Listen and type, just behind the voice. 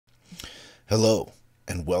Hello,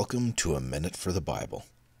 and welcome to A Minute for the Bible.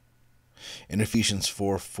 In Ephesians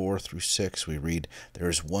 4:4 through 6, we read, "There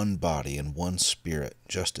is one body and one Spirit,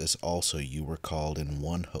 just as also you were called in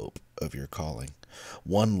one hope of your calling.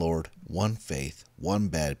 One Lord, one faith, one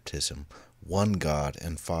baptism, one God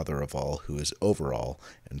and Father of all, who is over all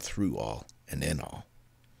and through all and in all."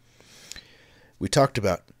 We talked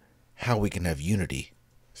about how we can have unity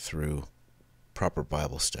through proper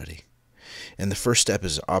Bible study. And the first step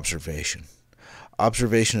is observation.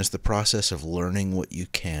 Observation is the process of learning what you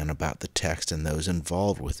can about the text and those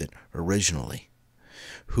involved with it originally.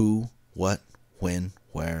 Who, what, when,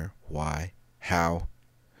 where, why, how.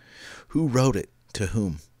 Who wrote it to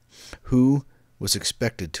whom? Who was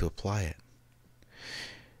expected to apply it?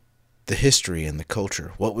 The history and the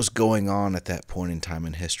culture. What was going on at that point in time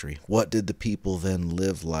in history? What did the people then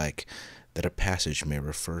live like that a passage may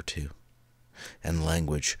refer to? And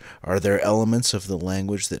language. Are there elements of the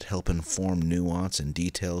language that help inform nuance and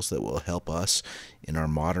details that will help us in our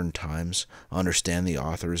modern times understand the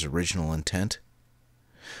author's original intent?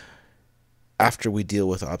 After we deal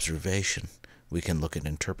with observation, we can look at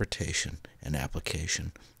interpretation and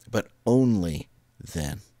application, but only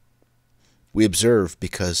then. We observe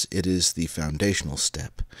because it is the foundational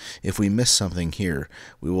step. If we miss something here,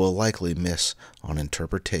 we will likely miss on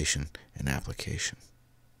interpretation and application.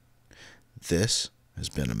 This has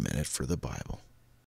been A Minute for the Bible.